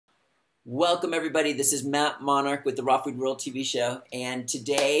Welcome everybody, this is Matt Monarch with the Raw Food World TV show, and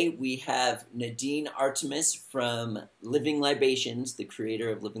today we have Nadine Artemis from Living Libations, the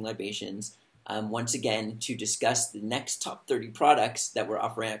creator of Living Libations, once again to discuss the next top 30 products that we're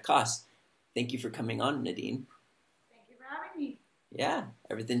offering at cost. Thank you for coming on, Nadine. Thank you for having me. Yeah,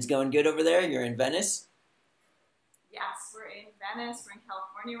 everything's going good over there? You're in Venice? Yes, we're in Venice. We're in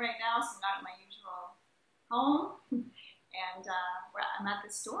California right now, so not at my usual home. And I'm at the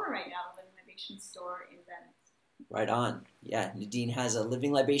store right now, the Living Libations store in Venice. Right on. Yeah, Nadine has a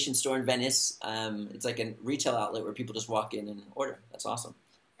Living Libation store in Venice. It's like a retail outlet where people just walk in and order. That's awesome.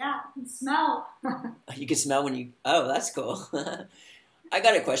 Yeah, you can smell. You can smell when you... Oh, that's cool. I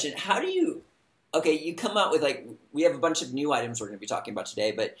got a question. How do you... Okay, you come out with we have a bunch of new items we're going to be talking about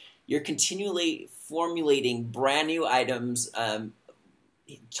today, but you're continually formulating brand new items,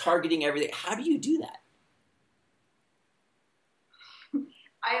 targeting everything. How do you do that?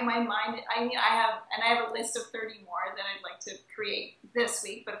 I have a list of 30 more that I'd like to create this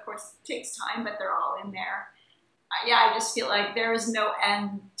week, but of course it takes time, but they're all in there. I just feel like there is no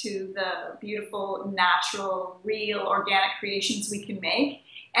end to the beautiful, natural, real, organic creations we can make.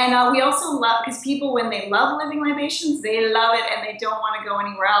 And we also love, because people, when they love Living Libations, they love it and they don't want to go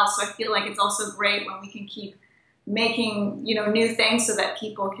anywhere else. So I feel like it's also great when we can keep making, new things so that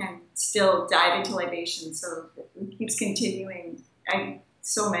people can still dive into libations. So it keeps continuing.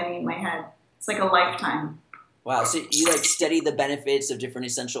 So many in my head. It's like a lifetime. Wow, so you study the benefits of different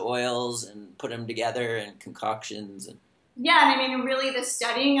essential oils and put them together and concoctions and... Yeah, and I mean, really the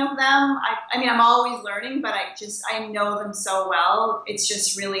studying of them, I'm always learning, but I know them so well. It's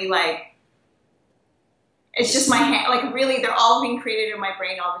just really it's just my hand, really they're all being created in my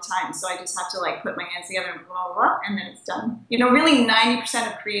brain all the time. So I just have to put my hands together and blah, blah, blah, and then it's done. Really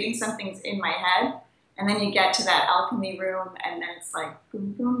 90% of creating something's in my head. And then you get to that alchemy room, and then it's like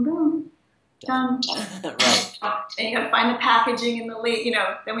boom, boom, boom, done. Right. And you got to find the packaging and then we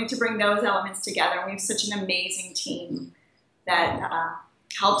have to bring those elements together. And we have such an amazing team that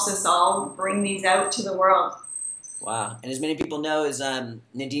helps us all bring these out to the world. Wow. And as many people know, is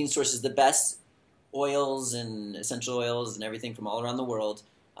Nadine sources the best oils and essential oils and everything from all around the world,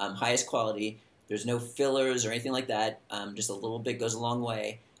 highest quality. There's no fillers or anything like that. Just a little bit goes a long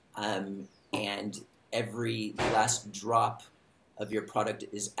way. And every last drop of your product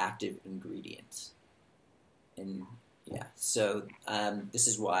is active ingredients. And yeah, so this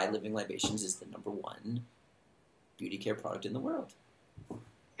is why Living Libations is the #1 beauty care product in the world.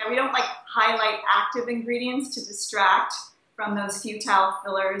 And we don't highlight active ingredients to distract from those futile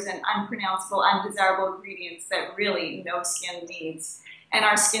fillers and unpronounceable, undesirable ingredients that really no skin needs. And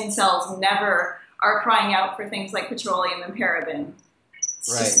our skin cells never are crying out for things like petroleum and paraben. It's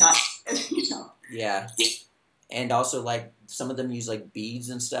just not, Yeah, and also some of them use beads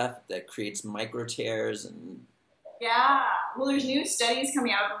and stuff that creates micro tears and... Yeah, well there's new studies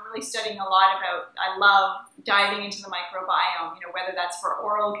coming out. I'm really studying a lot about, I love diving into the microbiome, whether that's for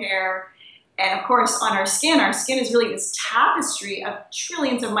oral care, and of course on our skin is really this tapestry of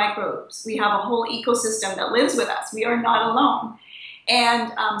trillions of microbes. We have a whole ecosystem that lives with us. We are not alone.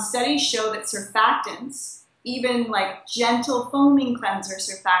 And studies show that surfactants, even gentle foaming cleanser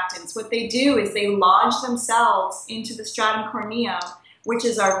surfactants, what they do is they lodge themselves into the stratum corneum, which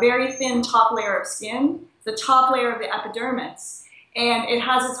is our very thin top layer of skin, the top layer of the epidermis. And it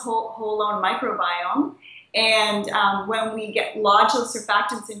has its whole own microbiome. And when we lodge those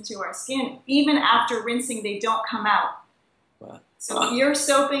surfactants into our skin, even after rinsing, they don't come out. Wow. So if you're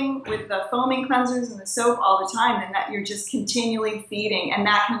soaping with the foaming cleansers and the soap all the time, then that you're just continually feeding, and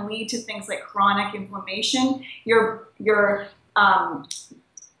that can lead to things like chronic inflammation. The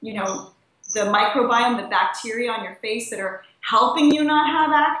microbiome, the bacteria on your face that are helping you not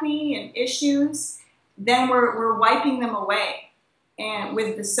have acne and issues, then we're wiping them away, and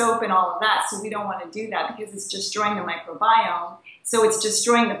with the soap and all of that. So we don't want to do that because it's destroying the microbiome. So it's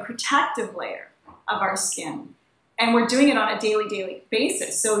destroying the protective layer of our skin. And we're doing it on a daily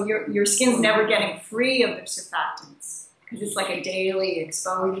basis. So your skin's never getting free of the surfactants because it's like a daily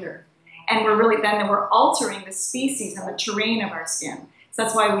exposure. And we're altering the species and the terrain of our skin. So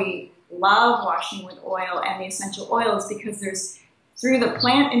that's why we love washing with oil and the essential oils, because there's, through the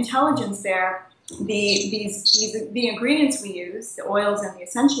plant intelligence there, the ingredients we use, the oils and the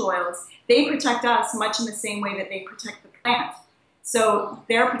essential oils, they protect us much in the same way that they protect the plant. So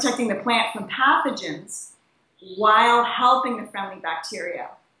they're protecting the plant from pathogens while helping the friendly bacteria.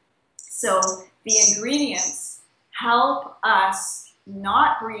 So the ingredients help us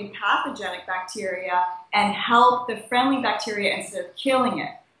not breed pathogenic bacteria and help the friendly bacteria instead of killing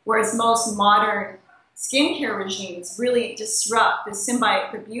it. Whereas most modern skincare regimes really disrupt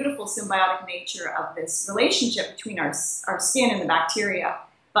the beautiful symbiotic nature of this relationship between our skin and the bacteria.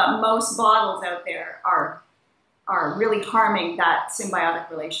 But most bottles out there are really harming that symbiotic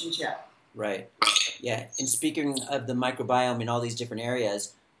relationship. Right. Yeah. And speaking of the microbiome in all these different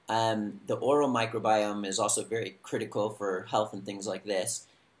areas, the oral microbiome is also very critical for health and things like this.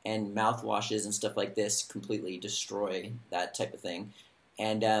 And mouthwashes and stuff like this completely destroy that type of thing.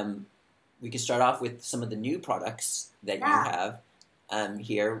 And we can start off with some of the new products that you have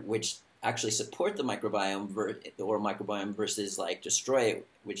here, which actually support the microbiome, the oral microbiome, versus like destroy it,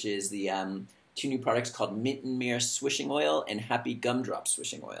 which is the two new products called Mint and Mere Swishing Oil and Happy Gumdrop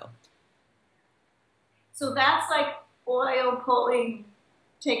Swishing Oil. So that's like oil pulling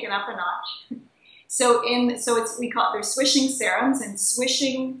taken up a notch. They're swishing serums, and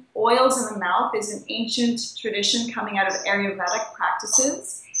swishing oils in the mouth is an ancient tradition coming out of Ayurvedic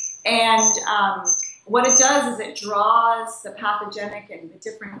practices. And what it does is it draws the pathogenic and the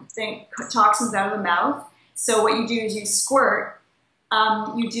different toxins out of the mouth. So what you do is you squirt.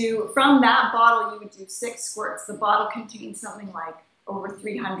 From that bottle, you would do 6 squirts. The bottle contains something like over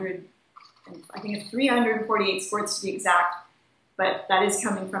 300, and I think it's 348 squirts to be exact, but that is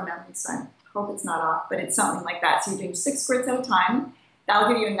coming from memory, so I hope it's not off, but it's something like that. So you're doing 6 squirts at a time. That'll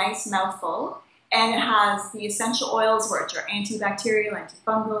give you a nice mouthful. And it has the essential oils, which are antibacterial,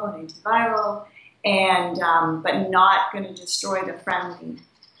 antifungal, and antiviral, and but not going to destroy the friendly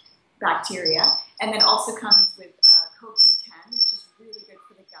bacteria. And then also comes with CoQ10, which is really good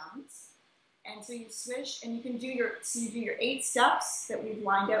for the gums. And so you swish, and you do your 8 steps that we've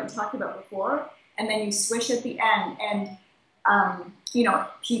lined out and talked about before, and then you swish at the end. And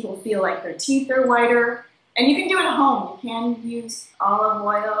people feel like their teeth are whiter. And you can do it at home. You can use olive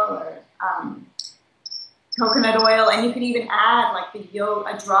oil or coconut oil, and you can even add like a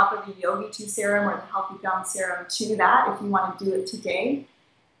drop of the Yogi 2 serum or the Healthy Gum serum to that if you want to do it today.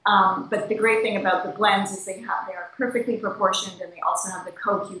 But the great thing about the blends is they are perfectly proportioned, and they also have the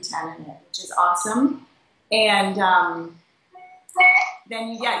CoQ10 in it, which is awesome. And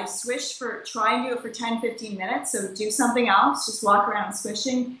then you swish try and do it for 10-15 minutes. So do something else, just walk around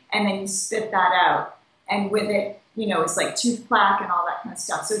swishing, and then you spit that out. And with it, it's like tooth plaque and all that kind of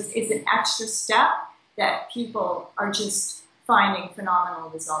stuff. So it's an extra step that people are just finding phenomenal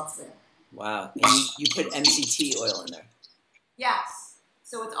results with. Wow. And you put MCT oil in there. Yes.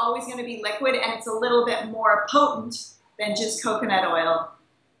 So it's always going to be liquid, and it's a little bit more potent than just coconut oil.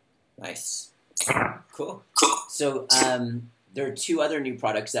 Nice. Cool. So there are 2 other new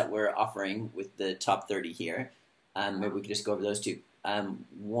products that we're offering with the top 30 here. Maybe we could just go over those 2.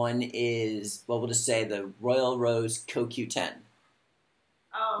 One is, we'll just say the Royal Rose CoQ10.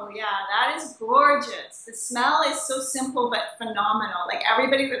 Oh yeah, that is gorgeous. The smell is so simple but phenomenal. Like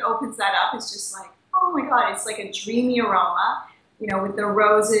everybody that opens that up is just like, oh my God, it's like a dreamy aroma, with the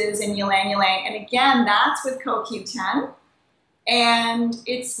roses and ylang ylang. And again, that's with CoQ10. And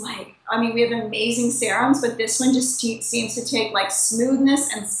it's like, we have amazing serums, but this one just seems to take like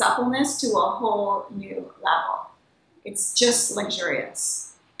smoothness and suppleness to a whole new level. It's just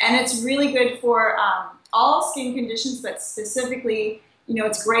luxurious. And it's really good for all skin conditions, but specifically,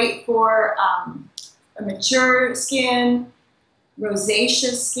 it's great for a mature skin,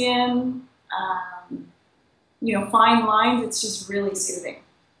 rosacea skin, fine lines. It's just really soothing.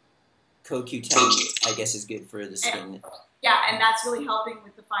 CoQ10, I guess, is good for the skin. Yeah, and that's really helping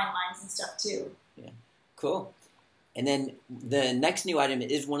with the fine lines and stuff too. Yeah, cool. And then the next new item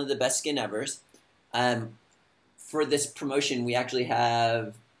is one of the best skin evers. For this promotion, we actually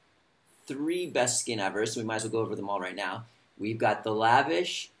have 3 best skin evers, so we might as well go over them all right now. We've got the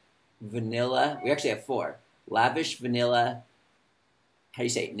Lavish Vanilla. We actually have 4. Lavish Vanilla, how do you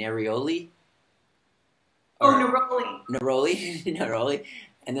say it? Neroli? Neroli. Neroli. Neroli.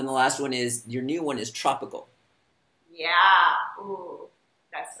 And then the last one is, your new one is Tropical. Yeah. Ooh,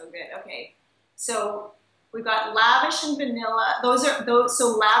 that's so good. Okay. So we've got Lavish and Vanilla.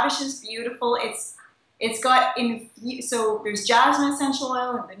 So Lavish is beautiful. It's got so there's jasmine essential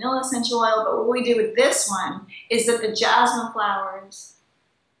oil and vanilla essential oil, but what we do with this one is that the jasmine flowers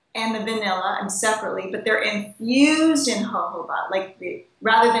and the vanilla, and separately, but they're infused in jojoba,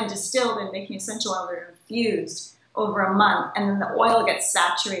 rather than distilled and making essential oil, they're infused over a month, and then the oil gets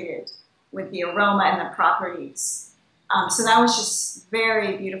saturated with the aroma and the properties. So that was just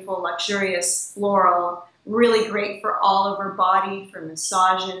very beautiful, luxurious, floral, really great for all over body, for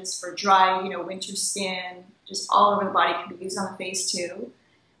massages, for dry, winter skin, just all over the body. Can be used on the face too.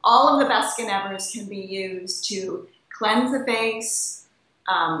 All of the best skin evers can be used to cleanse the face,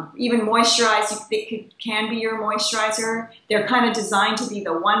 Even moisturize, can be your moisturizer. They're kind of designed to be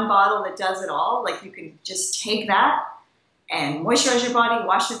the one bottle that does it all. Like you can just take that and moisturize your body,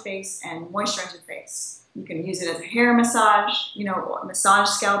 wash your face, and moisturize your face. You can use it as a hair massage, you know, massage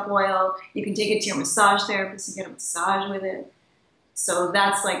scalp oil. You can take it to your massage therapist and get a massage with it. So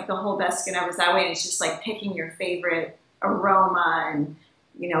that's like the whole best skin ever is that way. And it's just like picking your favorite aroma and,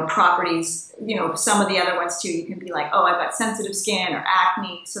 you know, properties. You know, some of the other ones too, you can be like, oh, I've got sensitive skin or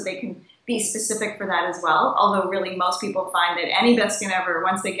acne. So they can be specific for that as well. Although really most people find that any best skin ever,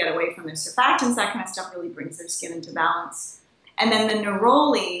 once they get away from their surfactants, that kind of stuff really brings their skin into balance. And then the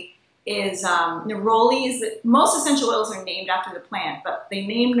neroli is that most essential oils are named after the plant, but they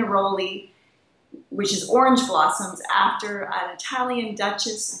named neroli, which is orange blossoms, after an Italian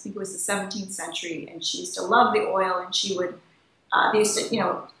duchess. I think it was the 17th century, and she used to love the oil, and she would they used to, you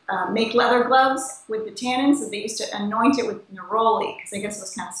know, make leather gloves with the tannins, so they used to anoint it with neroli because I guess it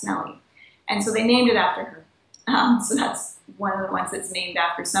was kind of smelly, and so they named it after her. So that's one of the ones that's named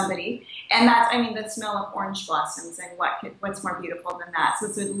after somebody. And that's, I mean, the smell of orange blossoms, and what's more beautiful than that? So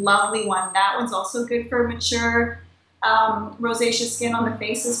it's a lovely one. That one's also good for mature rosacea skin on the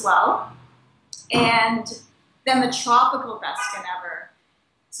face as well. And then the tropical best skin ever.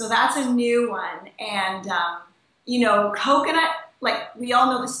 So that's a new one. And, you know, coconut, like we all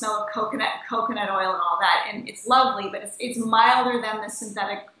know the smell of coconut oil and all that. And it's lovely, but it's milder than the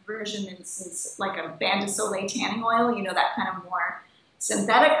synthetic version. It's like a Bain de Soleil tanning oil, you know, that kind of more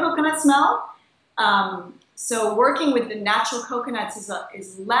synthetic coconut smell. So working with the natural coconuts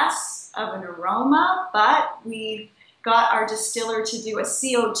is less of an aroma, but we got our distiller to do a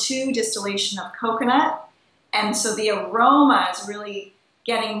CO2 distillation of coconut. And so the aroma is really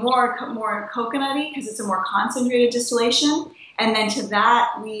getting more coconutty because it's a more concentrated distillation. And then to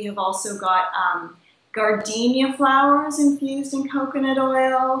that, we have also got gardenia flowers infused in coconut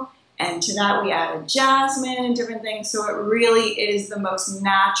oil. And to that, we added jasmine and different things. So it really is the most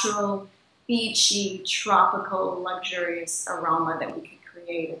natural, beachy, tropical, luxurious aroma that we could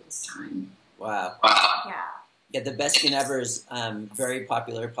create at this time. Wow. Yeah. Yeah, the best skin ever is very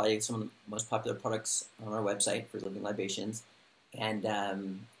popular, probably some of the most popular products on our website for Living Libations.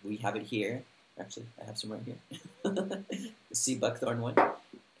 And we have it here. Actually, I have some right here. The sea buckthorn one.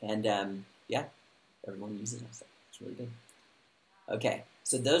 And yeah, everyone uses it. So it's really good. Okay,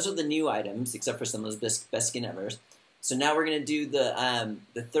 so those are the new items, except for some of those best skin evers. So now we're going to do the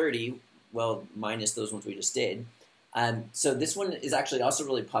 30, well, minus those ones we just did. So this one is actually also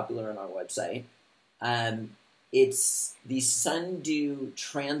really popular on our website. It's the Sundew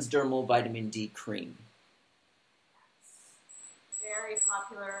Transdermal Vitamin D Cream. Very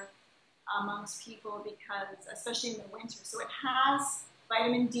popular amongst people because, especially in the winter, so it has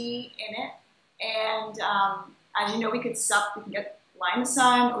vitamin D in it. And as you know, we can lie in the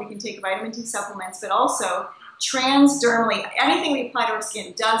sun, or we can take vitamin D supplements, but also transdermally, anything we apply to our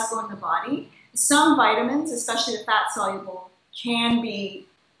skin does go in the body. Some vitamins, especially the fat soluble, can be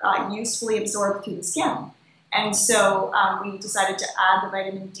usefully absorbed through the skin. And so we decided to add the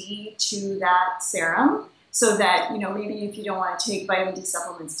vitamin D to that serum so that, you know, maybe if you don't want to take vitamin D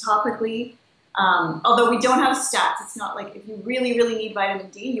supplements topically, although we don't have stats, it's not like if you really, really need vitamin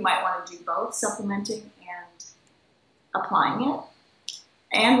D, you might want to do both, supplementing and applying it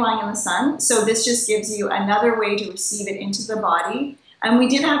and lying in the sun. So this just gives you another way to receive it into the body. And we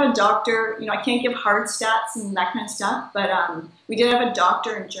did have a doctor, you know, I can't give hard stats and that kind of stuff, but we did have a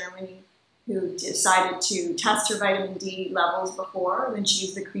doctor in Germany who decided to test her vitamin D levels before, and then she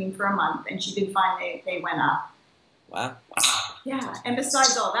used the cream for a month, and she did find they went up. Wow. Yeah, and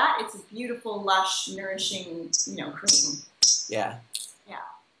besides all that, it's a beautiful, lush, nourishing, you know, cream. Yeah. Yeah.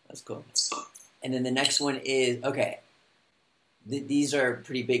 That's cool. And then the next one is, okay, these are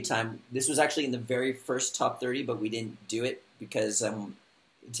pretty big time. This was actually in the very first top 30, but we didn't do it because it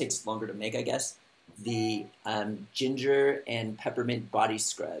takes longer to make, I guess. The ginger and peppermint body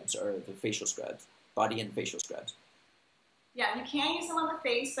scrubs, or the facial scrubs, body and facial scrubs. Yeah, you can use them on the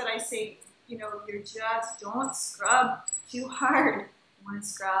face, but I say, you know, you just don't scrub too hard. You want to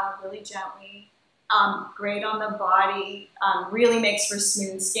scrub really gently. Great on the body. Really makes for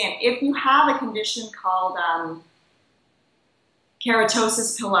smooth skin. If you have a condition called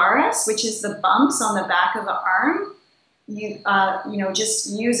keratosis pilaris, which is the bumps on the back of the arm, you know, just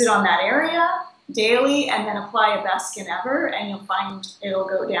use it on that area daily and then apply a best skin ever, and you'll find it'll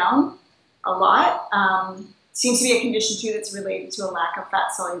go down a lot. Seems to be a condition too that's related to a lack of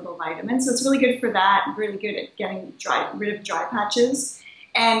fat soluble vitamins, so it's really good for that. Really good at getting rid of dry patches.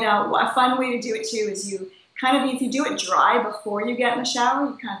 And a fun way to do it too is you kind of, if you do it dry before you get in the shower,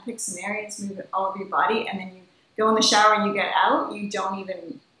 you kind of pick some areas, move it all over your body, and then you go in the shower and you get out, you don't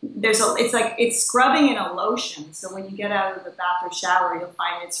even, it's scrubbing in a lotion. So when you get out of the bath or shower, you'll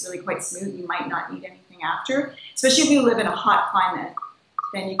find it's really quite smooth. You might not need anything after, especially if you live in a hot climate.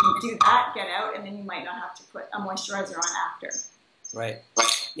 Then you can do that, get out, and then you might not have to put a moisturizer on after. Right.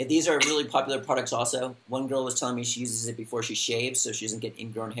 Yeah, these are really popular products also. One girl was telling me she uses it before she shaves so she doesn't get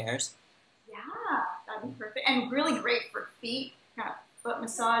ingrown hairs. Yeah, that'd be perfect. And really great for feet, kind of foot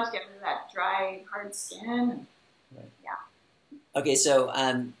massage, get rid of that dry, hard skin. Right. Yeah. Okay, so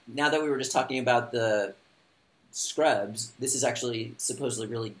now that we were just talking about the scrubs, this is actually supposedly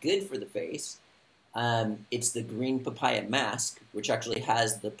really good for the face. It's the green papaya mask, which actually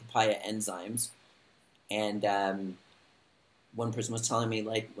has the papaya enzymes. And one person was telling me,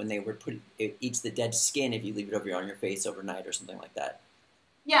 like, when they were it eats the dead skin if you leave it on your face overnight or something like that.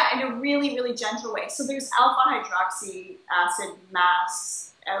 Yeah, in a really, really gentle way. So there's alpha hydroxy acid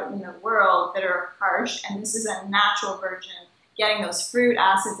masks out in the world that are harsh, and this is a natural version, getting those fruit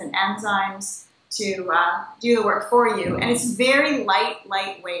acids and enzymes to do the work for you. And it's very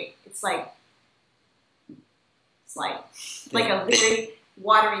lightweight. It's like a very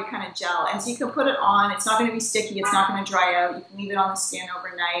watery kind of gel. And so you can put it on. It's not going to be sticky. It's not going to dry out. You can leave it on the skin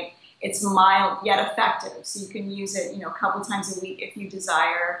overnight. It's mild yet effective. So you can use it, a couple times a week if you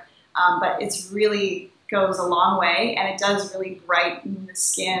desire. But it's really goes a long way, and it does really brighten the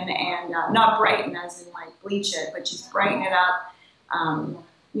skin, and not brighten as in like bleach it, but just brighten it up.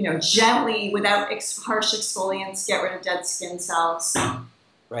 Gently, without harsh exfoliants, get rid of dead skin cells.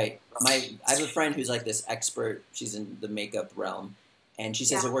 Right. I have a friend who's like this expert. She's in the makeup realm, and she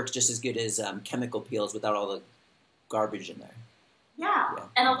says it works just as good as chemical peels without all the garbage in there. Yeah,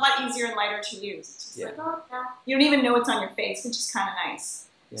 and a lot easier and lighter to use. It's just you don't even know it's on your face, which is kind of nice.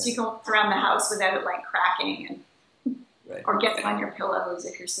 Yeah. So you can walk around the house without it like cracking, or get on your pillows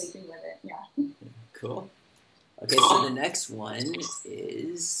if you're sleeping with it. Yeah. Cool. Okay, so the next one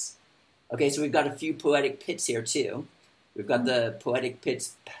is so we've got a few Poetic Pits here too. We've got the Poetic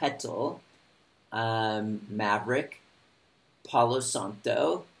Pits Petal, Maverick, Palo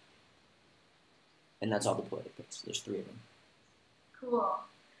Santo, and that's all the Poetic Pits. There's 3 of them. Cool.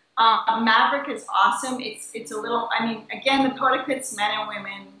 Maverick is awesome. It's a little, again, the Poetic Pits, men and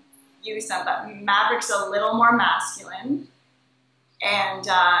women use them, but Maverick's a little more masculine. And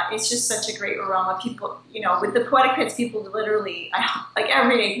it's just such a great aroma. People, with the Poetic Pits, people literally, like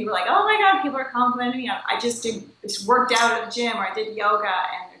every day, people are like, oh my God, people are complimenting me. I just worked out at the gym, or I did yoga,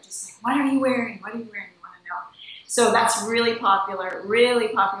 and they're just like, what are you wearing? What are you wearing? You want to know. So that's really popular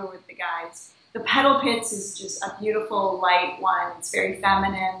with the guys. The Petal Pits is just a beautiful light one. It's very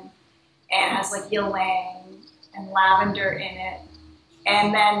feminine and has like ylang and lavender in it.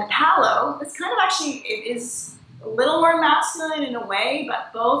 And then Palo, it's kind of it is a little more masculine in a way,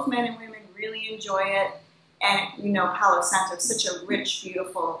 but both men and women really enjoy it. And Palo Santo is such a rich,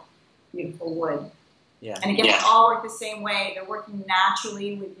 beautiful wood. Yeah. And again, they all work the same way. They're working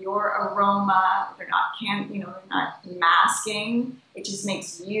naturally with your aroma. They're not masking. It just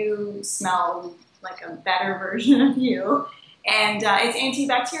makes you smell like a better version of you. And it's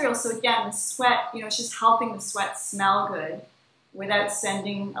antibacterial. So again, the sweat, it's just helping the sweat smell good without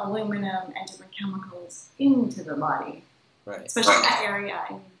sending aluminum and different chemicals into the body. Right. Especially in that area.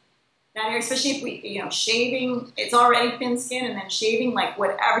 Especially if we, shaving, it's already thin skin, and then shaving, like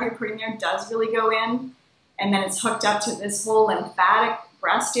whatever you're putting there does really go in, and then it's hooked up to this whole lymphatic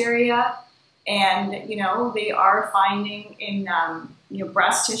breast area, and, they are finding in,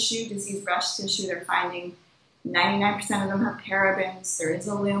 breast tissue, diseased breast tissue, they're finding 99% of them have parabens, there is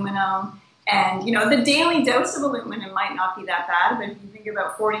aluminum, and, the daily dose of aluminum might not be that bad, but if you think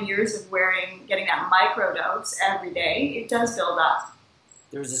about 40 years of getting that microdose every day, it does build up.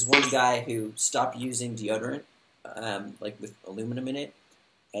 There was this one guy who stopped using deodorant, with aluminum in it,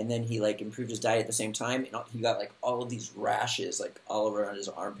 and then he improved his diet at the same time, and he got all of these rashes all around his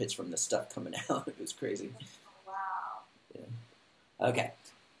armpits from the stuff coming out. It was crazy. Wow. Yeah. Okay,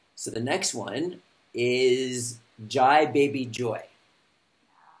 so the next one is Jai Baby Joy.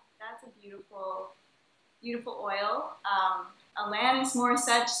 Yeah, that's a beautiful oil. Alanis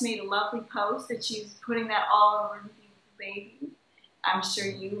Morissette just made a lovely post that she's putting that all over the baby. I'm sure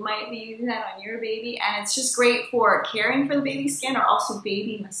you might be using that on your baby, and it's just great for caring for the baby's skin, or also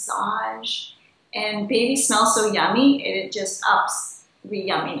baby massage. And babies smell so yummy, it just ups the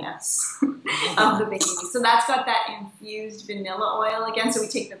yumminess of the baby. So that's got that infused vanilla oil again. So we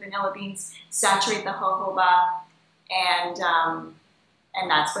take the vanilla beans, saturate the jojoba, and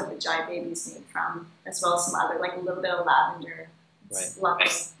that's what the Jai Baby's made from, as well as some other, a little bit of lavender. It's lovely.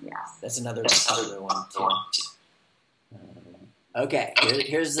 Yeah. That's another popular one too. Okay,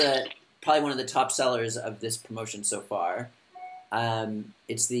 here's the probably one of the top sellers of this promotion so far.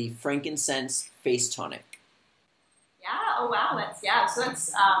 It's the frankincense face tonic. Yeah. Oh wow. So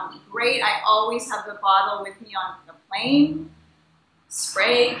that's great. I always have the bottle with me on the plane.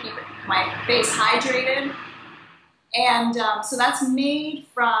 Spray, keep my face hydrated. And so that's made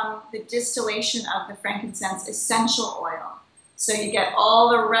from the distillation of the frankincense essential oil. So you get all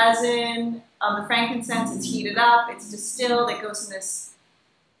the resin of the frankincense, it's heated up, it's distilled, it goes in this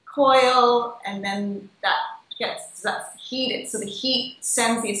coil, and then that's heated. So the heat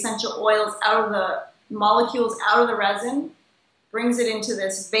sends the essential oils out of the molecules out of the resin, brings it into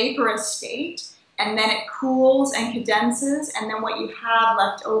this vaporous state, and then it cools and condenses, and then what you have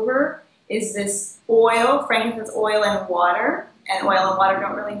left over is this oil, frankincense oil and water, and oil and water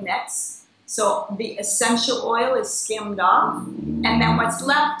don't really mix. So the essential oil is skimmed off, and then what's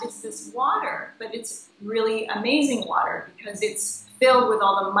left is this water, but it's really amazing water because it's filled with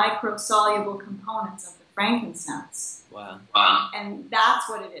all the microsoluble components of the frankincense. Wow. And that's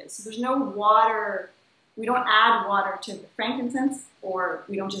what it is. So there's no water. We don't add water to the frankincense, or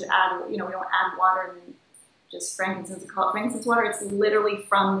we don't just add, we don't add water and just frankincense, call it frankincense water. It's literally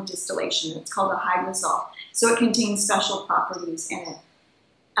from the distillation. It's called a hydrosol. So it contains special properties in it.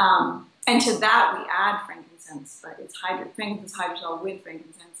 And to that we add frankincense, but it's frankincense hydrosol with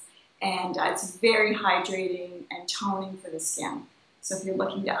frankincense. And it's very hydrating and toning for the skin. So if you're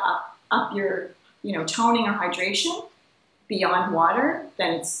looking to up your, toning or hydration beyond water,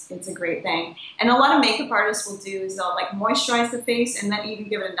 then it's a great thing. And a lot of makeup artists will do is they'll like moisturize the face and then even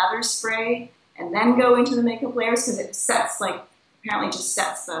give it another spray and then go into the makeup layers because it apparently just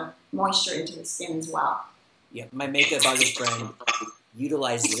sets the moisture into the skin as well. Yeah, my makeup artist friend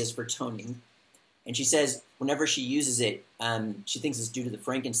utilizes this for toning, and she says whenever she uses it, she thinks it's due to the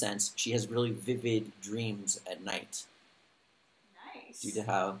frankincense. She has really vivid dreams at night. Nice. Due to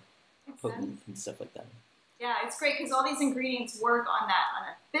how potent and stuff like that. Yeah, it's great because all these ingredients work on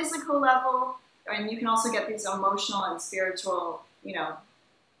a physical level, and you can also get these emotional and spiritual,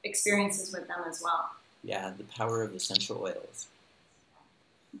 experiences with them as well. Yeah, the power of essential oils.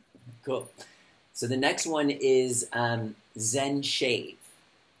 Cool. So the next one is Zen Shave.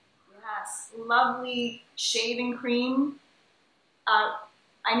 Yes, lovely shaving cream.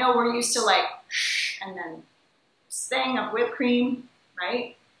 I know we're used to and then thing of whipped cream,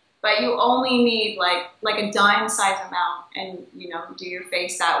 right? But you only need like a dime size amount, and do your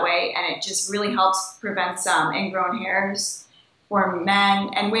face that way, and it just really helps prevent some ingrown hairs for men,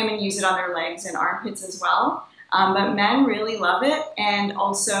 and women use it on their legs and armpits as well. But men really love it, and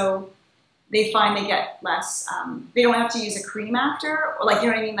also they find they get less, they don't have to use a cream after, or you know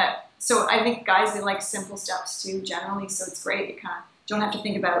what I mean? So I think guys, they like simple steps too, generally, so it's great. You kind of don't have to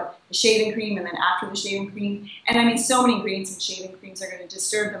think about the shaving cream and then after the shaving cream. And I mean, so many ingredients in shaving creams are going to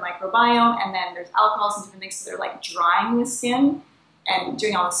disturb the microbiome, and then there's alcohols and different things, so they're drying the skin and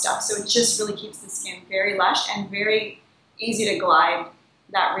doing all this stuff. So it just really keeps the skin very lush and very easy to glide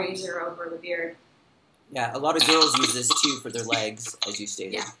that razor over the beard. Yeah, a lot of girls use this too for their legs, as you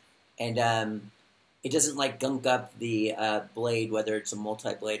stated. Yeah. And it doesn't gunk up the blade, whether it's a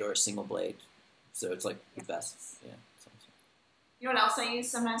multi-blade or a single blade. So it's the best. Yeah. You know what else I use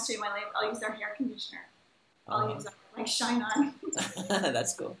sometimes to my leg? I'll use their hair conditioner. I'll use that Shine On.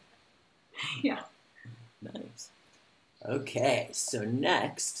 That's cool. Yeah. Nice. Okay, so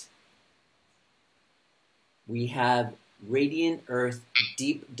next we have Radiant Earth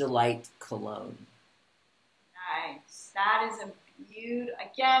Deep Delight Cologne. Nice. That is a beautiful.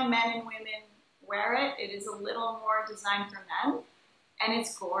 Again, men and women wear it. It is a little more designed for men, and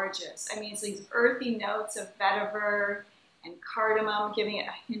it's gorgeous. I mean, it's these earthy notes of vetiver and cardamom, giving it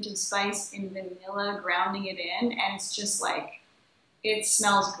a hint of spice, in vanilla, grounding it in, and it's just it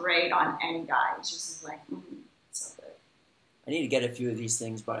smells great on any guy. It's just so good. I need to get a few of these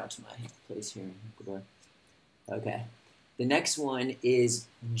things brought out to my place here in Ecuador. Okay. The next one is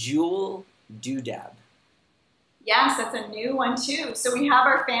Jewel Doodab. Yes, that's a new one too. So we have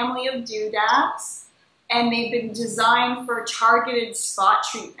our family of doodabs, and they've been designed for targeted spot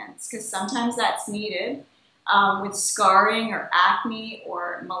treatments because sometimes that's needed. With scarring or acne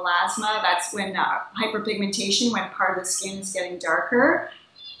or melasma, that's when hyperpigmentation, when part of the skin is getting darker.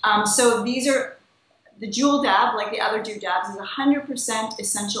 So these are, the Jewel Dab, like the other doodabs, is 100%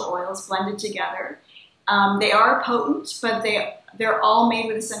 essential oils blended together. They are potent, but they're all made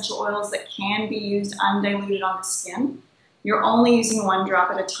with essential oils that can be used undiluted on the skin. You're only using 1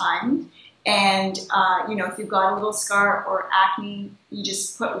 drop at a time. And, if you've got a little scar or acne, you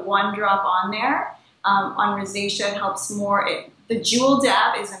just put 1 drop on there. On rosacea, it helps more. The Jewel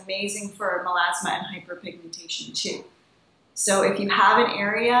Dab is amazing for melasma and hyperpigmentation too. So if you have an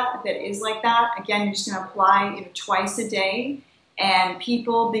area that is like that, again, you're just going to apply twice a day, and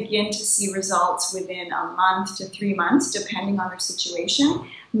people begin to see results within a month to 3 months, depending on their situation.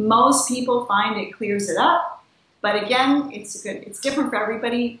 Most people find it clears it up, but again, it's different for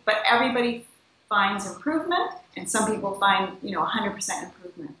everybody, but everybody finds improvement, and some people find 100%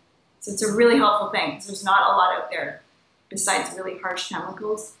 improvement. So it's a really helpful thing, because there's not a lot out there besides really harsh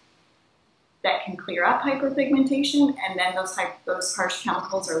chemicals that can clear up hyperpigmentation, and then those harsh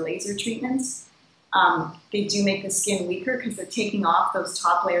chemicals or laser treatments, they do make the skin weaker because they're taking off those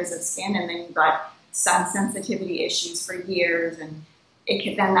top layers of skin, and then you've got sun sensitivity issues for years, and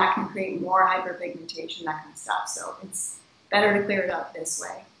that can create more hyperpigmentation, that kind of stuff. So it's better to clear it up this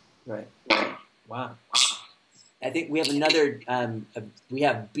way. Right. Wow. I think we have another. We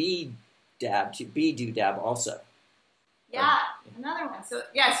have bee doodab also. Yeah, another one. So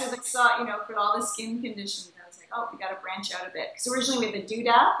as I saw, for all the skin conditions, I was like, oh, we got to branch out a bit. Because originally we had the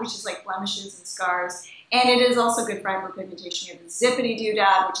doodab, which is like blemishes and scars, and it is also good for hyperpigmentation. You have the zippity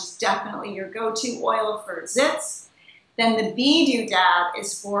doodab, which is definitely your go-to oil for zits. Then the bee doodab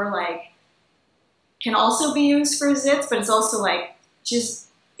is for can also be used for zits, but it's also just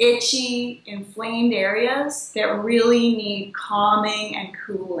itchy, inflamed areas that really need calming and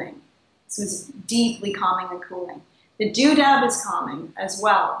cooling. So it's deeply calming and cooling. The doodab is calming as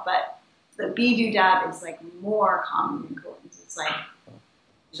well, but the bee doodab is more calming and cooling. So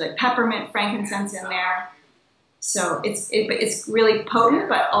it's there's peppermint, frankincense in there. So it's really potent,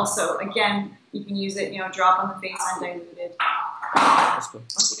 but also again you can use it, drop on the face undiluted. That's cool.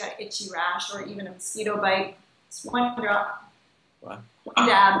 Once you got an itchy rash or even a mosquito bite, it's one drop. Wow. One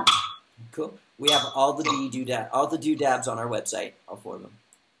dab. Cool. We have all the doodabs on our website, all 4 of them.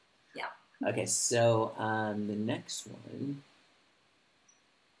 Yeah. Okay, so the next one,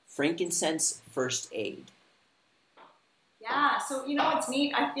 frankincense first aid. Yeah, so what's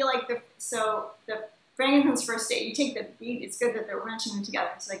neat? I feel like the frankincense first aid, you take the bee, it's good that they're mentioning them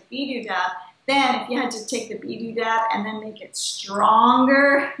together. It's like bee doodab. Then if you had to take the bee doodab and then make it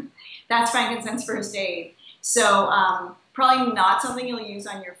stronger, that's frankincense first aid. So probably not something you'll use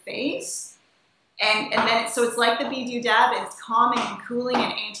on your face. And then, so it's like the bee doodab, it's calming and cooling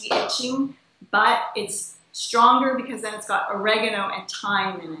and anti-itching, but it's stronger because then it's got oregano and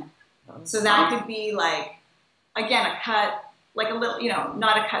thyme in it. So that could be again, a cut, a little,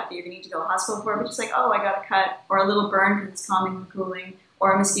 not a cut that you're going to need to go to the hospital for, but just I got a cut, or a little burn because it's calming and cooling,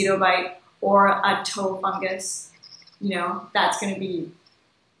 or a mosquito bite, or a toe fungus. That's going to be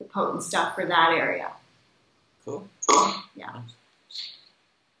the potent stuff for that area. Cool. Yeah.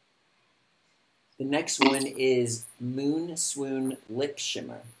 The next one is Moon Swoon Lip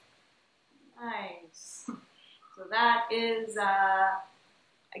Shimmer. Nice. So that is, I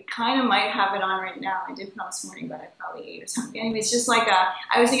kind of might have it on right now. I did put on this morning, but I probably ate or something. Anyway, it's just I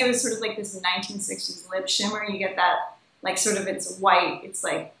always think of it as sort of this 1960s lip shimmer. You get that, sort of, it's white. It's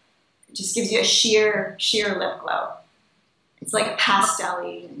it just gives you a sheer lip glow. It's a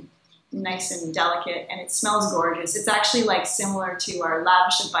pastel-y and nice and delicate, and it smells gorgeous. It's actually similar to our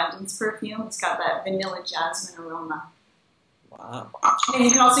Lavish Abundance perfume. It's got that vanilla jasmine aroma. Wow. And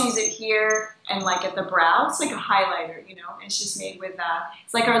you can also use it here and at the brow. It's like a highlighter, and it's just made with,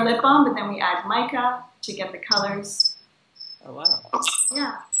 it's like our lip balm, but then we add mica to get the colors. Oh, wow.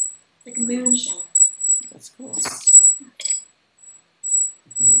 Yeah. It's like a moon shimmer. That's cool.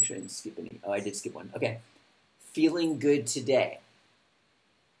 Make sure I didn't skip any. Oh, I did skip one. Okay. Feeling good today.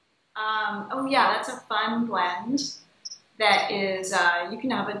 Oh yeah, that's a fun blend. That is, you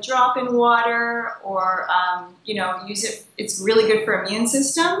can have a drop in water, or use it. It's really good for immune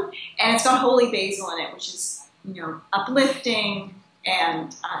system, and it's got holy basil in it, which is uplifting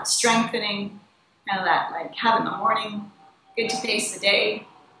and strengthening, kind of that have in the morning, good to face the day.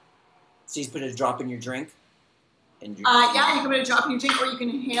 So you put a drop in your drink. Yeah, you can put a drop in your drink, or you can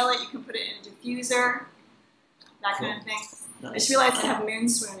inhale it. You can put it in a diffuser, that kind of thing. Nice. I just realized I have Moon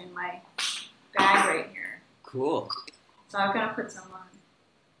Swoon in my bag right here. Cool. So I'm going to put some on.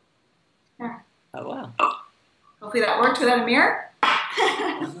 There. Oh, wow. Hopefully that worked without a mirror.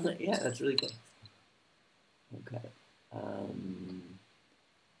 Yeah, that's really cool. Okay.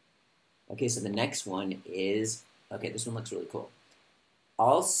 Okay, so the next one is, this one looks really cool.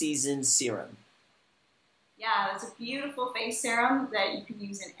 All Season Serum. Yeah, that's a beautiful face serum that you can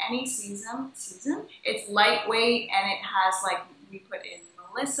use in any season. It's lightweight, and it has, we put in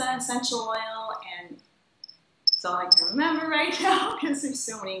Melissa essential oil, and it's all I can remember right now because there's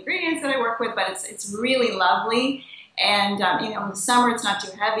so many ingredients that I work with, but it's really lovely. And, in the summer it's not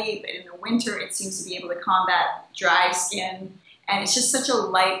too heavy, but in the winter it seems to be able to combat dry skin. And it's just such a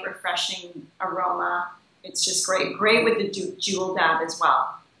light, refreshing aroma. it's just great. Great with the jewel dab as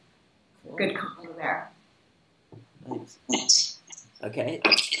well. Cool. Good combo there. Nice. Okay.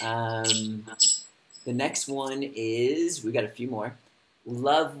 The next one is, we got a few more.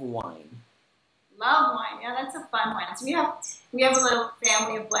 Love wine. Love wine. Yeah, that's a fun one. So we have a little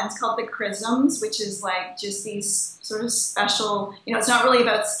family of blends called the Chrisms, which is like just these sort of special, it's not really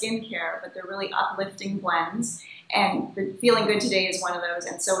about skincare, but they're really uplifting blends. And the Feeling Good Today is one of those,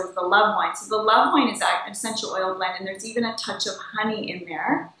 and so is the Love Wine. So the Love Wine is an essential oil blend, and there's even a touch of honey in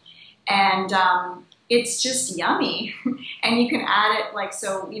there. And it's just yummy. And you can add it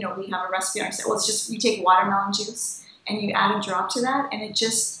we have a recipe on our site. Well, it's just, you take watermelon juice and you add a drop to that, and it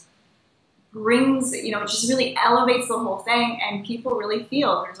just brings, it just really elevates the whole thing, and people really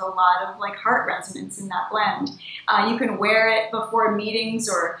feel there's a lot of heart resonance in that blend. You can wear it before meetings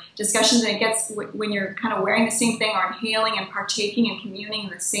or discussions, and it gets, when you're kind of wearing the same thing or inhaling and partaking and communing in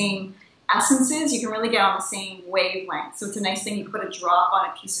the same essences, you can really get on the same wavelength. So it's a nice thing. You put a drop on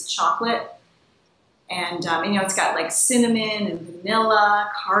a piece of chocolate, and it's got cinnamon and vanilla,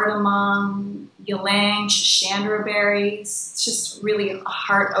 cardamom, ylang, shashandra berries. It's just really a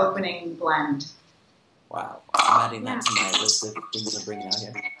heart-opening blend. Wow. I'm adding that to my list of things I'm bringing out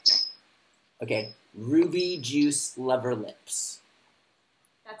here. Okay. Ruby Juice Lover Lips.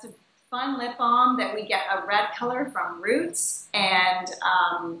 That's a fun lip balm that we get a red color from Roots, and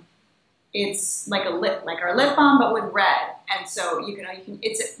it's like our lip balm, but with red. And so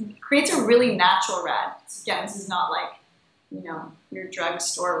it creates a really natural red. So again, this is not your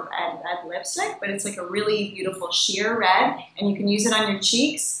drugstore red lipstick, but it's a really beautiful sheer red, and you can use it on your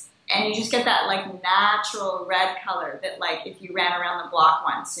cheeks, and you just get that natural red color that if you ran around the block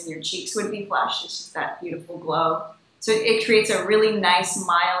once and your cheeks would be flushed. It's just that beautiful glow. So it creates a really nice,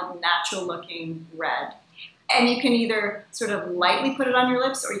 mild, natural looking red. And you can either sort of lightly put it on your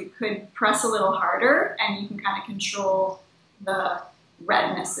lips, or you could press a little harder, and you can kind of control the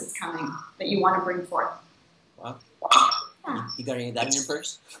redness that's coming, that you want to bring forth. Wow. Yeah. You got any of that in your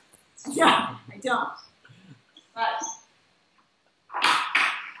purse? Yeah, I don't. But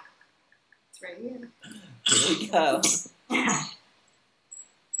it's right here. Here we go.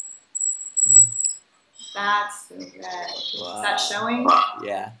 That's the red. Wow. Is that showing?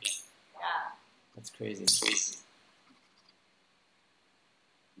 Yeah. Yeah. That's crazy.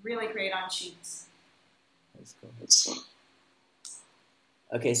 Really great on cheeks. That's cool.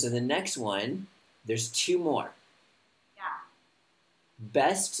 Okay, so the next one, there's two more. Yeah.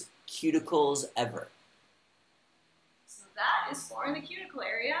 Best cuticles ever. So that is for the cuticle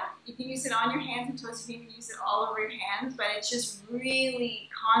area. You can use it on your hands and toes. You can use it all over your hands, but it's just really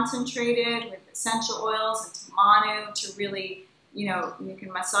concentrated with essential oils and tamanu to really, you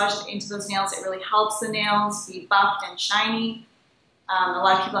can massage it into those nails. It really helps the nails be buffed and shiny. A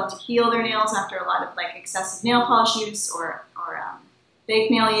lot of people have to heal their nails after a lot of excessive nail polish use or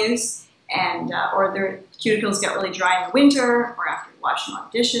fake nail use, and or their cuticles get really dry in the winter or after washing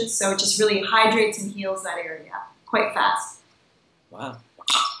off dishes. So it just really hydrates and heals that area quite fast. Wow.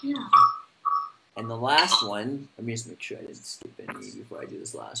 Yeah. And the last one, let me just make sure I didn't skip any before I do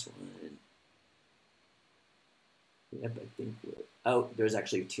this last one. Yep, I think there's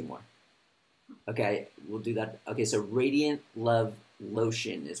actually two more. Okay, we'll do that. Okay, so Radiant Love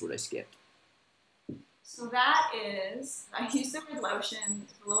Lotion is what I skipped. So that is, I use the word lotion.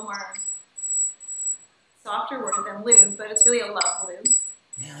 It's a little more softer word than lube, but it's really a love lube.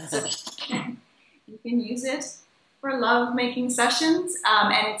 So you can use it for love making sessions,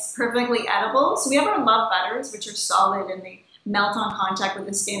 and it's perfectly edible. So we have our love butters, which are solid and they melt on contact with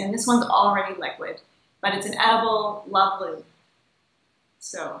the skin, and this one's already liquid, but it's an edible love lube.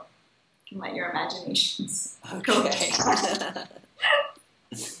 So you can let your imaginations go. Okay.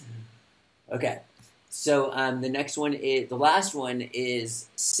 Okay. So the last one is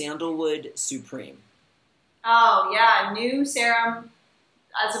Sandalwood Supreme. Oh yeah, new serum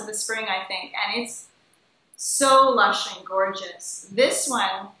as of the spring, I think, and it's so lush and gorgeous. This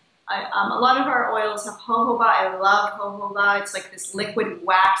one, a lot of our oils have jojoba. I love jojoba. It's like this liquid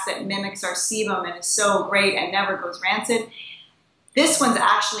wax that mimics our sebum and is so great and never goes rancid. This one's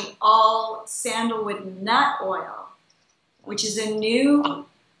actually all sandalwood nut oil, which is a new,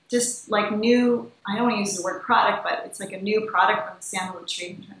 I don't want to use the word product, but it's like a new product from the sandalwood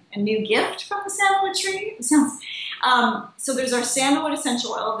tree, a new gift from the sandalwood tree. It sounds. So there's our sandalwood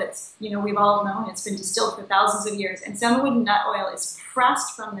essential oil that's, we've all known, it's been distilled for thousands of years, and sandalwood nut oil is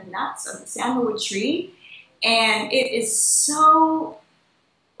pressed from the nuts of the sandalwood tree, and it is so,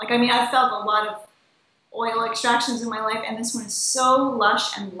 I've felt a lot of oil extractions in my life, and this one is so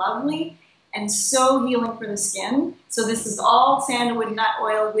lush and lovely, and so healing for the skin. So this is all sandalwood nut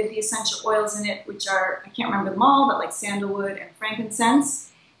oil with the essential oils in it, which are, I can't remember them all, but like sandalwood and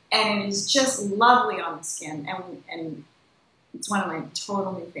frankincense. And it is just lovely on the skin, and it's one of my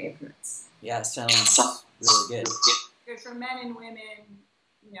total new favorites. Yeah, sounds really good. Good for men and women,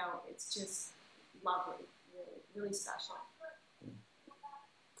 you know, it's just lovely, really, really special.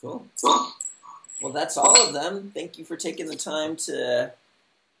 Cool. Well, that's all of them. Thank you for taking the time to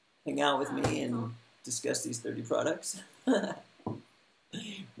hang out with me and discuss these 30 products.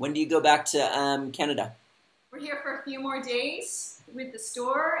 When do you go back to Canada? We're here for a few more days with the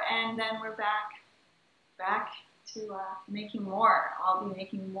store, and then we're back to making more. I'll be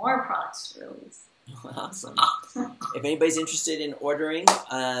making more products to release. Awesome. If anybody's interested in ordering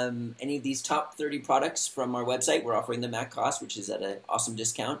any of these top 30 products from our website, we're offering them at cost, which is at an awesome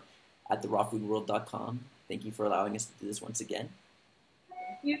discount at therawfoodworld.com. Thank you for allowing us to do this once again.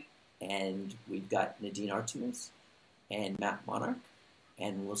 Thank you. And we've got Nadine Artemis and Matt Monarch.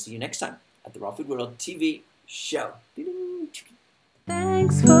 And we'll see you next time at the Raw Food World TV show.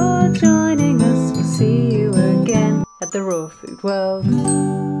 Thanks for joining us. We'll see you again at the Raw Food World.